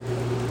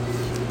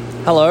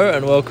Hello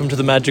and welcome to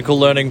the Magical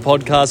Learning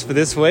Podcast for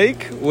this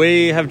week.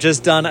 We have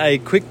just done a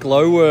quick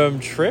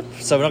glowworm trip,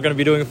 so we're not going to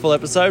be doing a full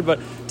episode, but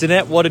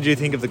Danette, what did you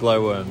think of the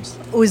glowworms?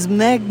 It was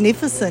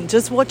magnificent,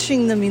 just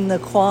watching them in the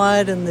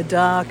quiet and the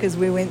dark as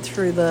we went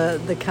through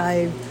the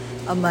cave.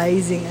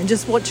 Amazing. And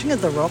just watching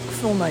the rock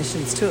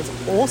formations too.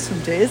 It's awesome,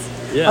 Des.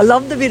 Yeah. I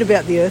love the bit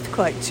about the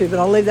earthquake too, but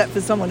I'll leave that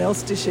for someone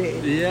else to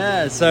share.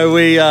 Yeah, so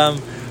we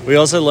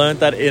also learned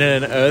that in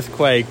an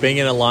earthquake, being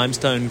in a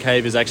limestone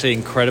cave is actually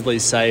incredibly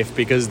safe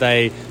because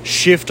they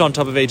shift on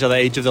top of each other,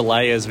 each of the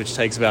layers, which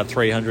takes about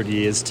 300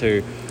 years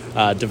to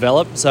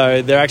develop.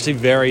 So they're actually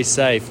very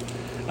safe.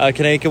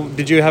 Kanika,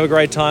 did you have a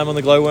great time on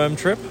the glowworm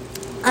trip?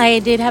 I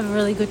did have a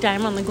really good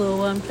time on the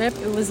glowworm trip.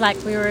 It was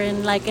like we were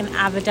in like an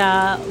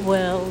Avatar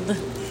world.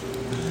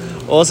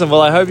 Awesome.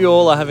 Well, I hope you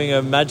all are having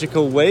a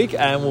magical week,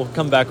 and we'll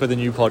come back with a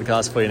new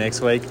podcast for you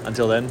next week.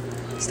 Until then,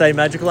 stay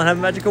magical and have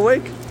a magical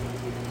week.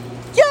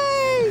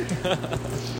 Yay!